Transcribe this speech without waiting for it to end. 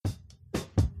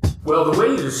Well, the way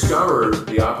you discover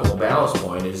the optimal balance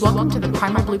point is... Welcome to the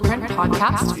Primal Blueprint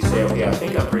podcast. You say, okay, I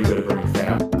think I'm pretty good at burning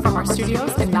fat. From our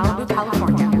studios in Malibu,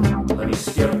 California. Let me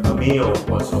skip a meal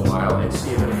once in a while and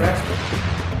see if it affects me.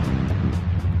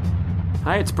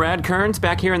 Hi, it's Brad Kearns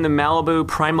back here in the Malibu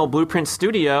Primal Blueprint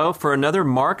studio for another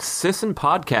Mark Sisson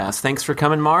podcast. Thanks for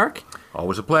coming, Mark.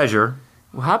 Always a pleasure.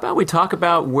 Well, how about we talk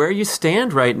about where you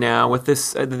stand right now with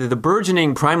this? The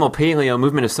burgeoning primal paleo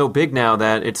movement is so big now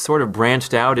that it's sort of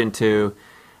branched out into,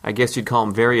 I guess you'd call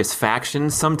them various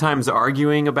factions, sometimes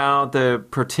arguing about the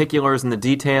particulars and the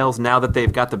details now that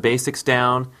they've got the basics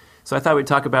down. So I thought we'd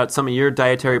talk about some of your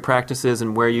dietary practices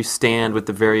and where you stand with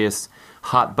the various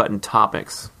hot-button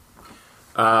topics.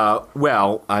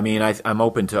 Well, I mean, I'm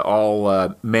open to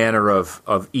all manner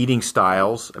of eating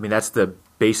styles. I mean, that's the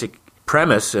basic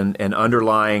premise and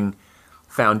underlying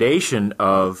foundation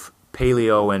of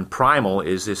paleo and primal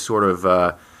is this sort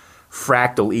of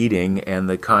fractal eating and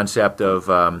the concept of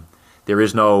there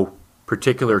is no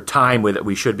particular time that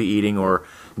we should be eating or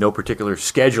no particular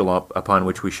schedule upon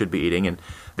which we should be eating. And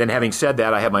then having said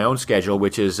that, I have my own schedule,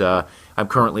 which is I'm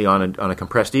currently on a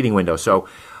compressed eating window. So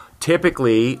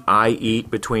typically I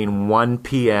eat between 1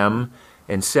 p.m.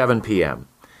 and 7 p.m.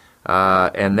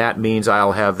 And that means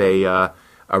I'll have a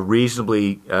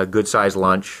reasonably good-sized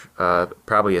lunch,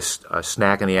 probably a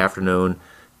snack in the afternoon,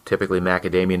 typically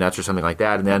macadamia nuts or something like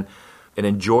that, and then an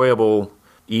enjoyable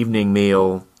evening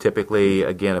meal, typically,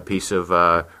 again, a piece of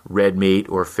red meat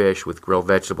or fish with grilled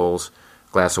vegetables,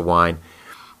 glass of wine.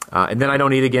 And then I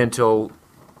don't eat again until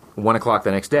 1 o'clock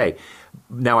the next day.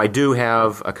 Now, I do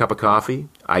have a cup of coffee.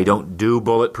 I don't do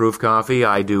bulletproof coffee.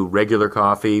 I do regular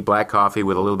coffee, black coffee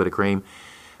with a little bit of cream,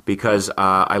 because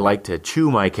I like to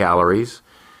chew my calories.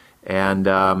 And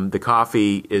the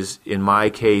coffee is, in my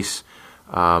case,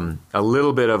 a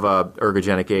little bit of a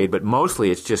ergogenic aid, but mostly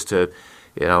it's just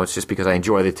it's just because I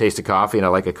enjoy the taste of coffee and I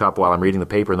like a cup while I'm reading the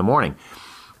paper in the morning.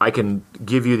 I can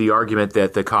give you the argument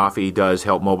that the coffee does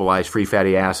help mobilize free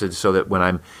fatty acids so that when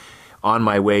I'm on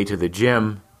my way to the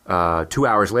gym 2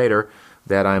 hours later,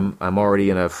 that I'm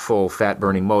already in a full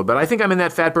fat-burning mode. But I think I'm in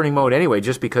that fat-burning mode anyway,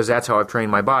 just because that's how I've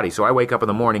trained my body. So I wake up in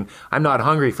the morning, I'm not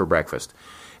hungry for breakfast.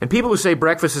 And people who say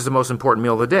breakfast is the most important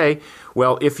meal of the day,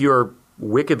 well, if you're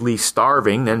wickedly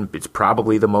starving, then it's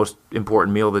probably the most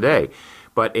important meal of the day.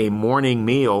 But a morning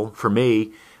meal, for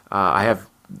me, I have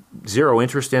zero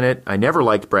interest in it. I never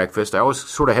liked breakfast. I always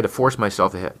sort of had to force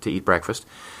myself to eat breakfast.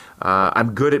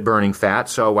 I'm good at burning fat,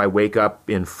 so I wake up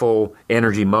in full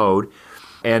energy mode.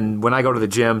 And when I go to the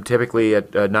gym, typically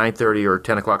at 9:30 or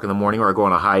 10 o'clock in the morning, or I go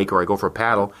on a hike or I go for a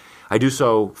paddle, I do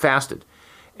so fasted.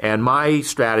 And my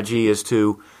strategy is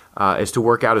to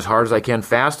work out as hard as I can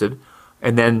fasted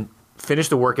and then finish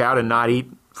the workout and not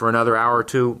eat for another hour or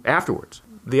two afterwards.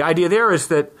 The idea there is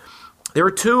that there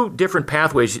are two different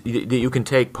pathways that you can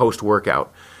take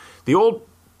post-workout. The old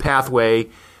pathway,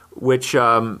 which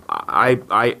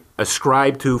I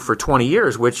ascribed to for 20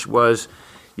 years, which was,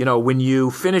 when you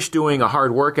finish doing a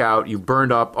hard workout, you've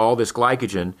burned up all this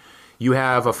glycogen. You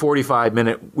have a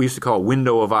 45-minute, we used to call it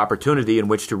window of opportunity, in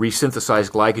which to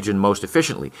resynthesize glycogen most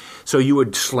efficiently. So you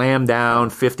would slam down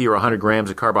 50 or 100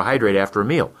 grams of carbohydrate after a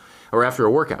meal, or after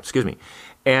a workout,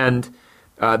 And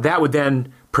that would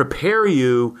then prepare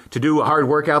you to do a hard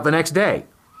workout the next day.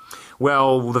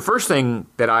 Well, the first thing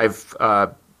that I've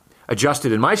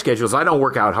adjusted in my schedule is I don't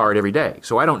work out hard every day,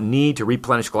 so I don't need to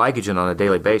replenish glycogen on a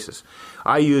daily basis.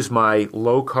 I use my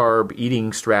low-carb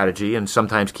eating strategy and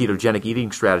sometimes ketogenic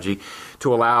eating strategy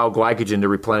to allow glycogen to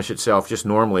replenish itself just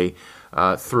normally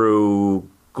through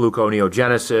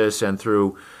gluconeogenesis and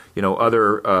through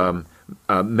other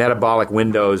metabolic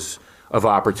windows of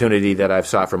opportunity that I've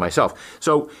sought for myself.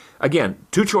 So again,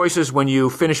 two choices when you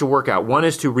finish a workout. One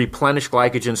is to replenish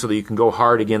glycogen so that you can go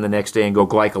hard again the next day and go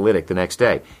glycolytic the next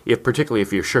day. Particularly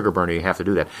if you're a sugar burner, you have to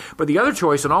do that. But the other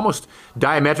choice, and almost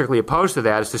diametrically opposed to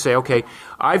that, is to say, okay,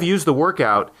 I've used the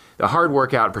workout, the hard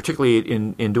workout, particularly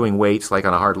in doing weights, like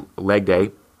on a hard leg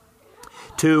day,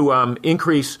 to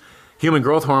increase human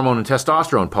growth hormone and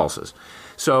testosterone pulses.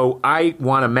 So I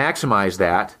want to maximize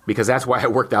that because that's why I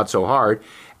worked out so hard.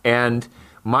 And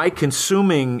my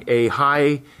consuming a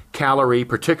high-calorie,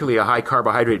 particularly a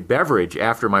high-carbohydrate beverage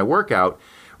after my workout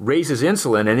raises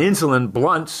insulin, and insulin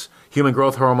blunts human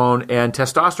growth hormone and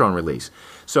testosterone release.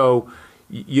 So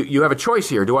you have a choice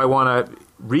here. Do I want to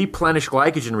replenish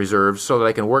glycogen reserves so that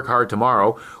I can work hard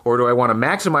tomorrow, or do I want to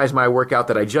maximize my workout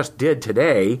that I just did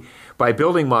today by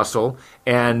building muscle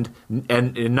and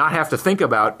not have to think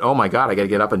about, oh my God, I got to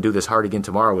get up and do this hard again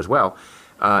tomorrow as well?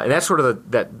 And that's sort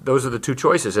of those are the two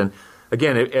choices. And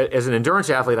again, as an endurance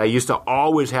athlete, I used to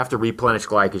always have to replenish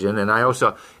glycogen, and I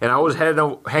always had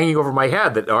it hanging over my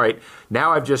head that, all right,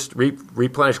 now I've just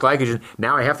replenished glycogen.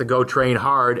 Now I have to go train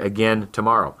hard again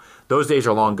tomorrow. Those days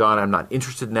are long gone. I'm not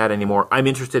interested in that anymore. I'm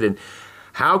interested in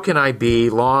how can I be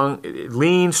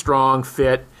lean, strong,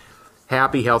 fit,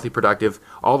 happy, healthy, productive,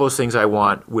 all those things I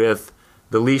want with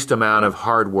the least amount of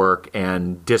hard work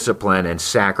and discipline and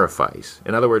sacrifice.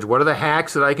 In other words, what are the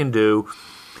hacks that I can do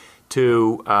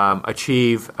to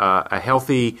achieve a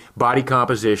healthy body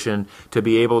composition, to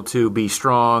be able to be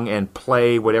strong and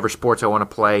play whatever sports I want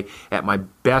to play at my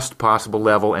best possible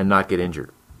level and not get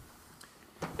injured.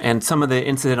 And some of the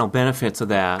incidental benefits of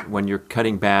that when you're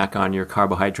cutting back on your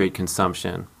carbohydrate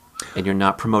consumption and you're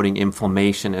not promoting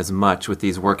inflammation as much with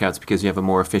these workouts because you have a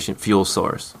more efficient fuel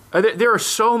source. There are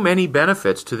so many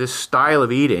benefits to this style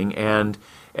of eating, and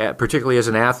particularly as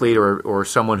an athlete or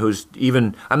someone who's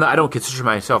even I don't consider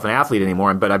myself an athlete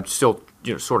anymore, but I'm still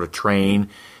sort of train.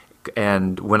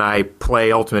 And when I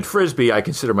play ultimate frisbee, I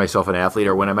consider myself an athlete.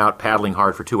 Or when I'm out paddling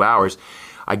hard for 2 hours,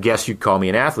 I guess you'd call me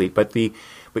an athlete. But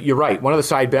you're right. One of the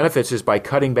side benefits is by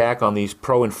cutting back on these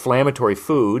pro-inflammatory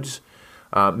foods,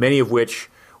 many of which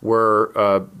were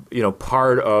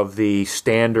part of the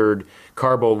standard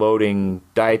carbo-loading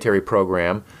dietary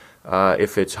program.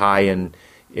 If it's high in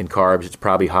carbs, it's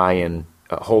probably high in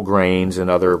whole grains and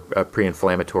other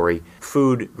pre-inflammatory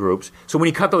food groups. So when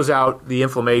you cut those out, the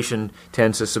inflammation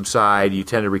tends to subside. You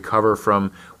tend to recover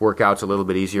from workouts a little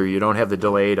bit easier. You don't have the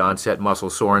delayed onset muscle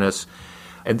soreness.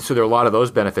 And so there are a lot of those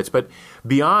benefits. But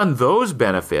beyond those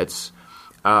benefits,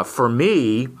 for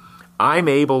me, I'm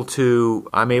able to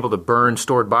burn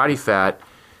stored body fat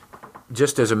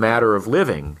just as a matter of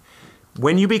living.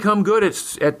 When you become good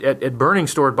at burning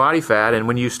stored body fat, and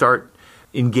when you start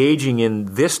engaging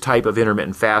in this type of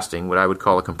intermittent fasting, what I would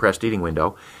call a compressed eating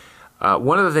window,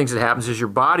 one of the things that happens is your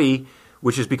body,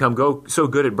 which has become so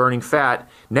good at burning fat,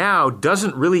 now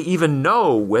doesn't really even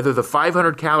know whether the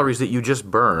 500 calories that you just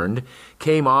burned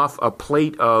came off a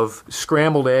plate of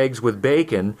scrambled eggs with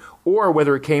bacon or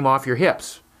whether it came off your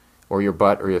hips or your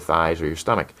butt or your thighs or your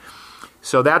stomach.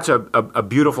 So that's a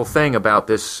beautiful thing about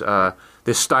this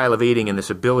this style of eating and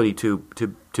this ability to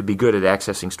be good at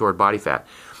accessing stored body fat.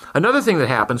 Another thing that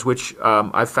happens, which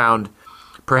I've found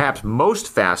perhaps most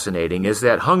fascinating, is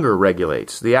that hunger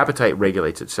regulates. The appetite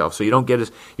regulates itself, so you don't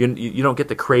get you don't get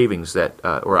the cravings that,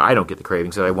 or I don't get the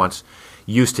cravings that I once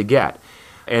used to get.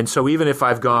 And so even if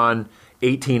I've gone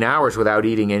 18 hours without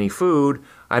eating any food,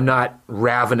 I'm not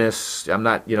ravenous. I'm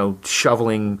not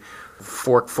shoveling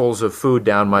forkfuls of food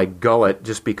down my gullet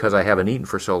just because I haven't eaten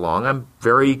for so long. I'm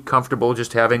very comfortable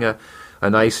just having a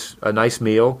nice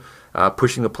meal,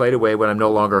 pushing the plate away when I'm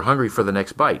no longer hungry for the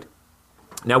next bite.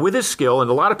 Now, with this skill, and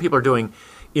a lot of people are doing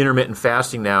intermittent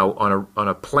fasting now on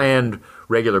a planned,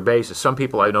 regular basis. Some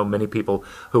people, I know many people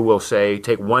who will say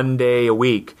take 1 day a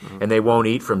week, and they won't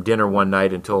eat from dinner one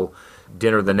night until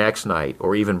dinner the next night,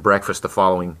 or even breakfast the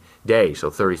following day,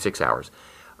 so 36 hours.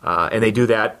 And they do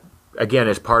that, again,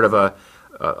 as part of a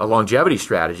longevity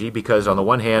strategy, because on the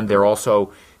one hand, they're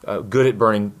also good at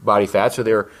burning body fat, so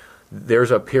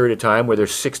there's a period of time where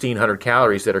there's 1,600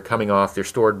 calories that are coming off their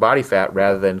stored body fat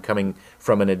rather than coming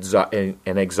from an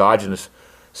exogenous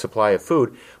supply of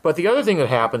food. But the other thing that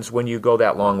happens when you go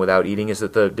that long without eating is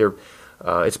that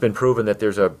it's been proven that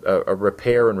there's a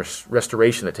repair and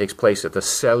restoration that takes place at the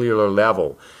cellular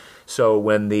level. So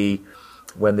when the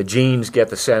genes get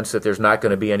the sense that there's not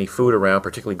going to be any food around,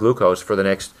 particularly glucose, for the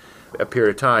next period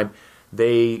of time,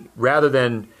 they, rather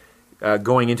than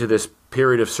going into this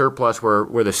period of surplus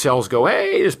where the cells go,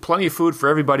 hey, there's plenty of food for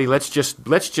everybody, let's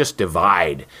just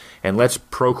divide and let's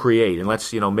procreate and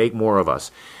let's make more of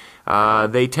us.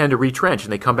 They tend to retrench,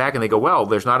 and they come back and they go, well,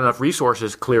 there's not enough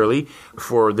resources clearly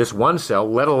for this one cell,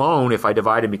 let alone if I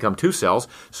divide and become two cells.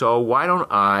 So why don't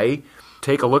I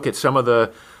take a look at some of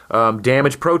the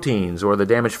damaged proteins or the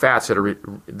damaged fats that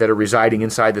are residing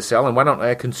inside the cell, and why don't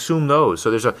I consume those?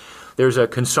 So there's a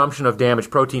consumption of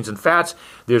damaged proteins and fats.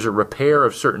 There's a repair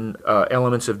of certain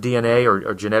elements of DNA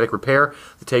or genetic repair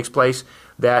that takes place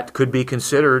that could be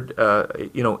considered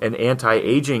an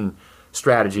anti-aging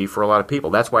strategy for a lot of people.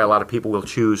 That's why a lot of people will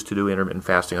choose to do intermittent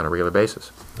fasting on a regular basis.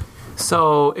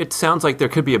 So it sounds like there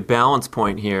could be a balance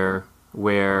point here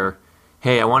where,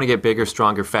 hey, I want to get bigger,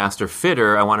 stronger, faster,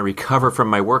 fitter. I want to recover from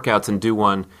my workouts and do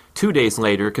one 2 days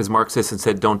later, because Mark Sisson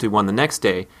said don't do one the next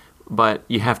day. But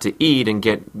you have to eat and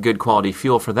get good quality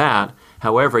fuel for that.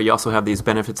 However, you also have these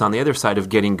benefits on the other side of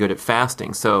getting good at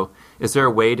fasting. So is there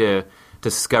a way to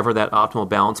discover that optimal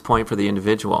balance point for the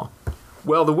individual?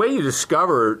 Well, the way you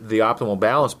discover the optimal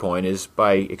balance point is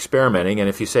by experimenting. And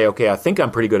if you say, okay, I think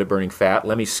I'm pretty good at burning fat,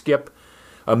 let me skip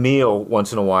a meal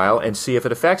once in a while and see if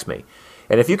it affects me.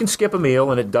 And if you can skip a meal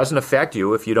and it doesn't affect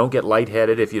you, if you don't get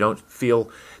lightheaded, if you don't feel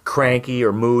cranky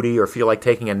or moody or feel like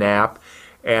taking a nap,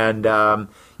 and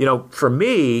for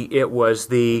me, it was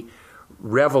the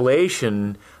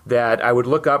revelation that I would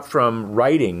look up from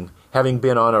writing, having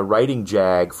been on a writing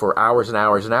jag for hours and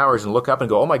hours and hours, and look up and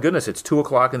go, oh my goodness, it's 2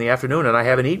 o'clock in the afternoon and I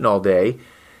haven't eaten all day.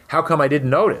 How come I didn't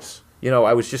notice?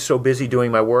 I was just so busy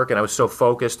doing my work and I was so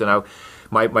focused and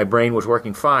my brain was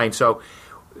working fine. So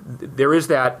there is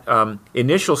that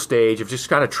initial stage of just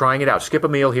kind of trying it out. Skip a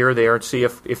meal here or there and see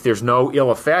if there's no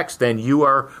ill effects, then you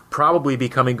are probably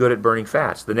becoming good at burning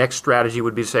fats. The next strategy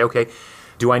would be to say, okay,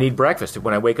 do I need breakfast?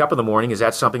 When I wake up in the morning, is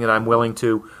that something that I'm willing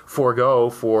to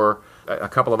forego for a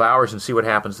couple of hours and see what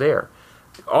happens there?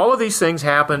 All of these things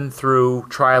happen through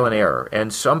trial and error,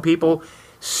 and some people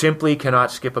simply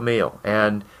cannot skip a meal.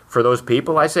 And for those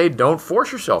people, I say, don't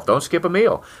force yourself. Don't skip a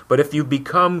meal. But if you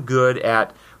become good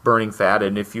at burning fat,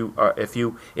 and if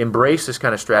you embrace this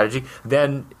kind of strategy,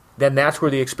 then that's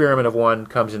where the experiment of one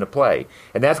comes into play.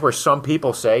 And that's where some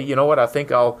people say, you know what, I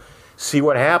think I'll see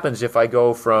what happens if I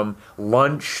go from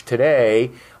lunch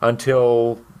today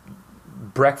until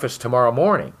breakfast tomorrow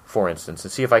morning, for instance,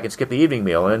 and see if I can skip the evening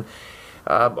meal. And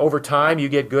over time, you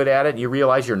get good at it, and you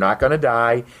realize you're not going to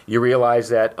die. You realize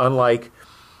that unlike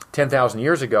 10,000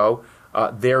 years ago,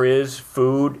 there is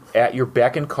food at your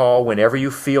beck and call whenever you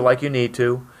feel like you need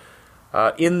to.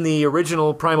 In the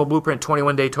original Primal Blueprint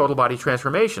 21-Day Total Body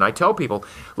Transformation, I tell people,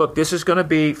 look, this is going to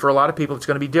be, for a lot of people, it's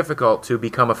going to be difficult to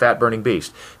become a fat-burning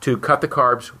beast, to cut the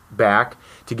carbs back,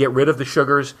 to get rid of the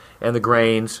sugars and the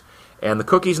grains and the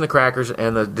cookies and the crackers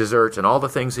and the desserts and all the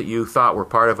things that you thought were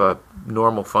part of a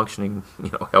normal, functioning,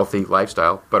 healthy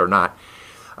lifestyle, but are not.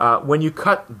 When you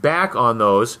cut back on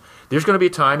those, there's going to be a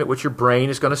time at which your brain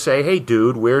is going to say, hey,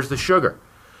 dude, where's the sugar?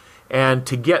 And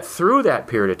to get through that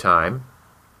period of time,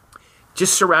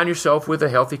 just surround yourself with the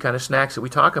healthy kind of snacks that we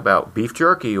talk about, beef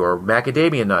jerky or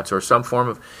macadamia nuts or some form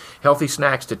of healthy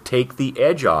snacks to take the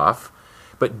edge off,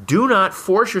 but do not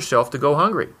force yourself to go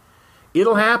hungry.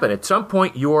 It'll happen. At some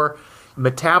point, your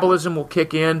metabolism will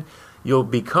kick in, you'll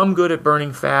become good at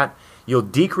burning fat, you'll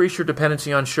decrease your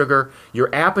dependency on sugar,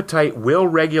 your appetite will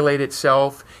regulate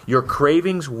itself, your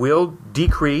cravings will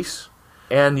decrease,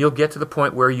 and you'll get to the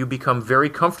point where you become very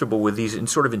comfortable with these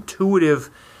sort of intuitive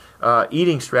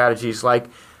eating strategies. Like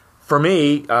for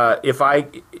me,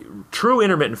 true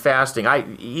intermittent fasting,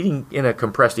 eating in a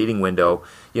compressed eating window,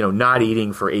 not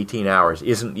eating for 18 hours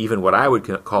isn't even what I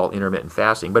would call intermittent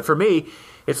fasting. But for me,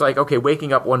 it's like, okay,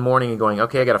 waking up one morning and going,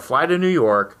 okay, I got to fly to New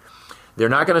York. They're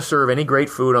not going to serve any great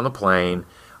food on the plane.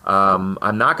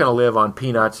 I'm not going to live on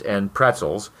peanuts and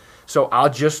pretzels. So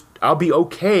I'll be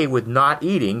okay with not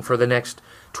eating for the next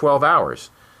 12 hours.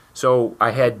 So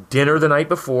I had dinner the night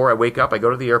before. I wake up, I go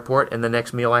to the airport, and the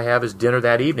next meal I have is dinner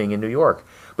that evening in New York.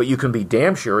 But you can be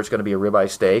damn sure it's going to be a ribeye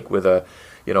steak with a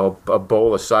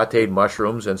bowl of sautéed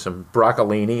mushrooms and some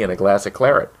broccolini and a glass of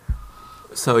claret.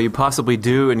 So you possibly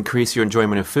do increase your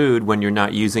enjoyment of food when you're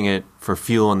not using it for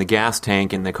fuel in the gas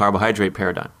tank in the carbohydrate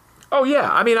paradigm. Oh, yeah.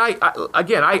 I mean,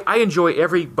 I enjoy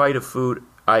every bite of food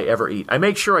I ever eat. I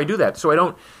make sure I do that. So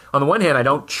on the one hand, I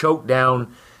don't choke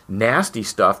down nasty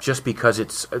stuff just because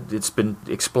it's been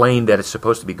explained that it's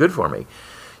supposed to be good for me.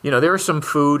 There are some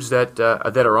foods that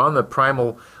are on the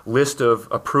Primal list of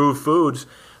approved foods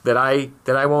that I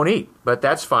won't eat, but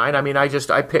that's fine. I mean,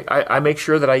 I make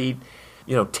sure that I eat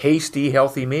tasty,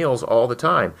 healthy meals all the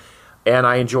time, and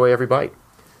I enjoy every bite.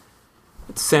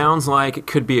 It sounds like it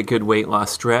could be a good weight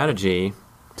loss strategy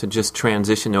to just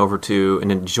transition over to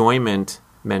an enjoyment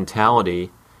mentality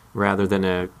rather than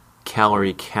a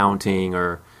calorie counting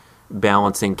or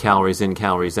balancing calories in,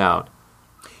 calories out.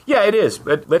 Yeah, it is.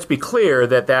 But let's be clear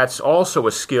that that's also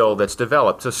a skill that's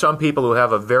developed. So some people who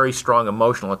have a very strong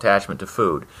emotional attachment to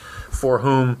food, for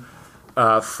whom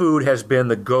food has been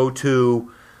the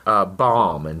go-to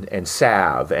balm and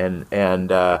salve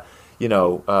and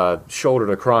shoulder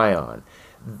to cry on.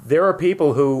 There are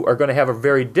people who are going to have a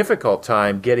very difficult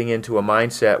time getting into a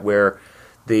mindset where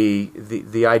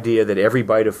the idea that every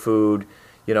bite of food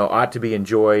ought to be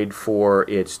enjoyed for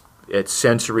its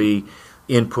sensory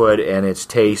input and its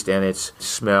taste and its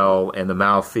smell and the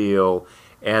mouthfeel,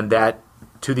 and that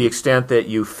to the extent that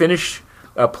you finish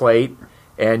a plate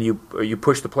and you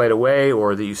push the plate away,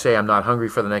 or that you say, I'm not hungry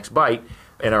for the next bite,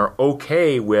 and are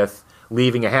okay with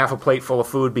leaving a half a plate full of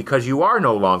food because you are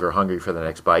no longer hungry for the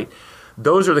next bite,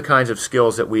 those are the kinds of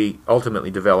skills that we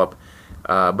ultimately develop.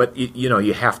 But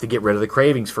you have to get rid of the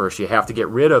cravings first. You have to get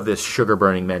rid of this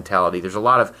sugar-burning mentality. There's a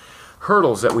lot of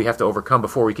hurdles that we have to overcome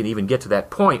before we can even get to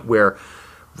that point where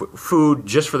food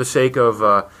just for the sake of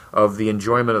the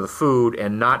enjoyment of the food,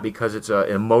 and not because it's an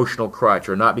emotional crutch,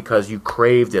 or not because you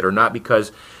craved it, or not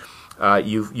because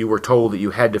you were told that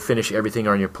you had to finish everything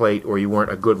on your plate, or you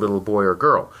weren't a good little boy or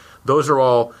girl. Those are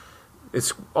all,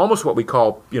 it's almost what we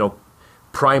call,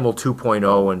 Primal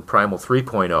 2.0 and Primal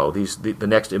 3.0, the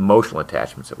next emotional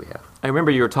attachments that we have. I remember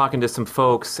you were talking to some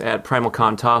folks at Primal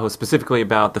Con Tahoe specifically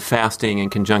about the fasting in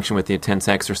conjunction with the intense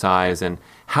exercise, and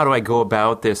how do I go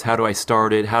about this? How do I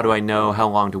start it? How do I know how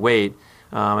long to wait?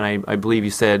 And I believe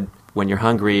you said when you're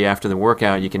hungry after the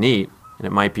workout, you can eat, and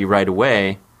it might be right away,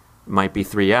 it might be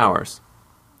 3 hours.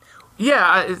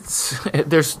 Yeah,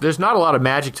 there's not a lot of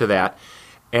magic to that,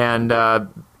 and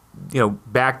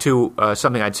back to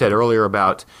something I'd said earlier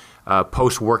about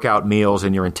post-workout meals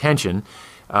and your intention.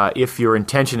 If your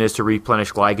intention is to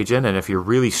replenish glycogen, and if you're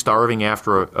really starving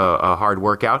after a hard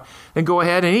workout, then go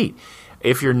ahead and eat.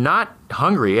 If you're not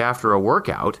hungry after a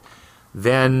workout,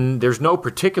 then there's no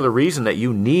particular reason that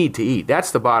you need to eat.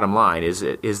 That's the bottom line, is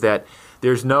that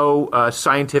there's no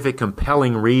scientific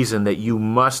compelling reason that you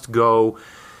must go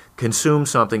consume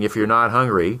something if you're not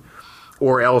hungry,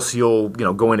 or else you'll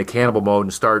go into cannibal mode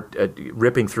and start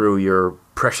ripping through your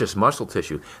precious muscle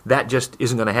tissue. That just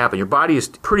isn't going to happen. Your body is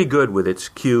pretty good with its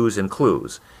cues and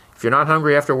clues. If you're not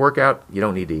hungry after a workout, you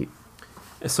don't need to eat.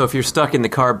 So if you're stuck in the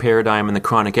carb paradigm and the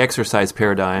chronic exercise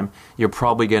paradigm, you're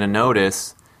probably going to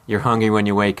notice you're hungry when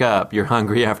you wake up, you're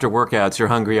hungry after workouts, you're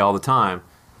hungry all the time.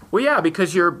 Well, yeah,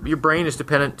 because your brain is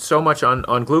dependent so much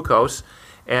on glucose,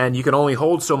 and you can only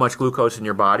hold so much glucose in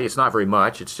your body. It's not very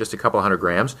much. It's just a couple hundred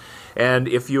grams. And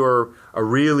if you're a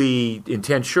really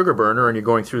intense sugar burner and you're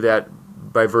going through that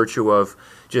by virtue of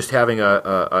just having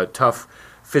a tough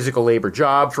physical labor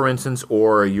job, for instance,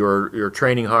 or you're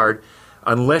training hard,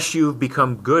 unless you've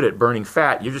become good at burning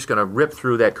fat, you're just going to rip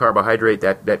through that carbohydrate,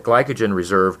 that glycogen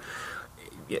reserve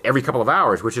every couple of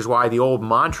hours, which is why the old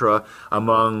mantra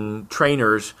among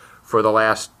trainers for the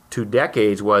last 2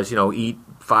 decades was, eat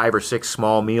 5 or 6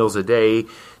 small meals a day,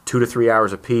 2 to 3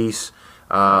 hours apiece,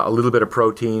 a little bit of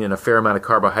protein and a fair amount of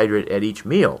carbohydrate at each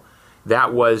meal.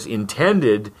 That was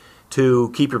intended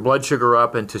to keep your blood sugar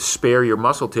up and to spare your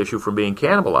muscle tissue from being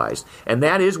cannibalized. And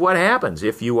that is what happens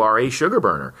if you are a sugar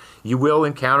burner. You will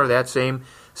encounter that same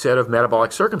set of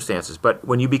metabolic circumstances. But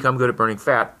when you become good at burning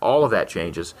fat, all of that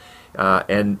changes.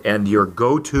 And your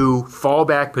go-to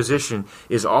fallback position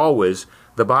is always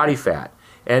the body fat.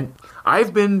 And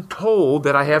I've been told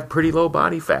that I have pretty low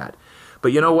body fat.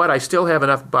 But you know what? I still have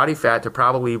enough body fat to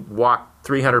probably walk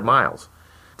 300 miles.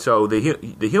 So the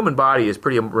human body is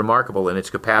pretty remarkable in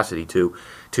its capacity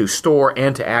to store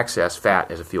and to access fat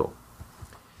as a fuel.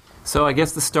 So I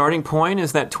guess the starting point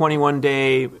is that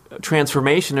 21-day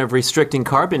transformation of restricting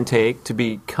carb intake to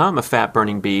become a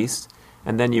fat-burning beast,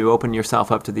 and then you open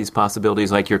yourself up to these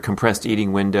possibilities like your compressed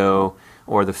eating window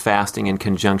or the fasting in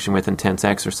conjunction with intense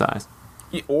exercise.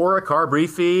 Or a carb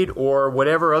refeed, or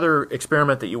whatever other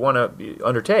experiment that you want to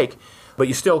undertake, but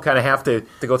you still kind of have to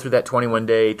go through that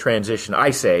 21-day transition, I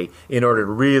say, in order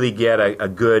to really get a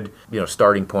good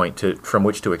starting point from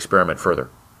which to experiment further.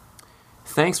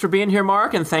 Thanks for being here,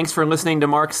 Mark, and thanks for listening to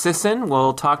Mark Sisson.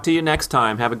 We'll talk to you next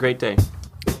time. Have a great day.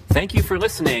 Thank you for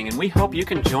listening, and we hope you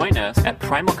can join us at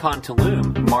PrimalCon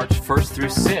Tulum, March 1st through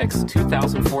 6th,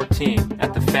 2014,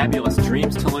 at the fabulous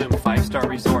Dreams Tulum 5-star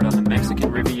resort on the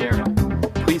Mexican Riviera.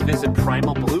 Please visit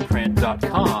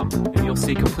primalblueprint.com, and you'll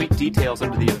see complete details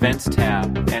under the Events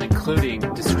tab, and including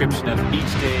description of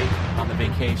each day on the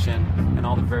vacation and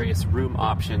all the various room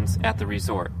options at the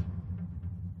resort.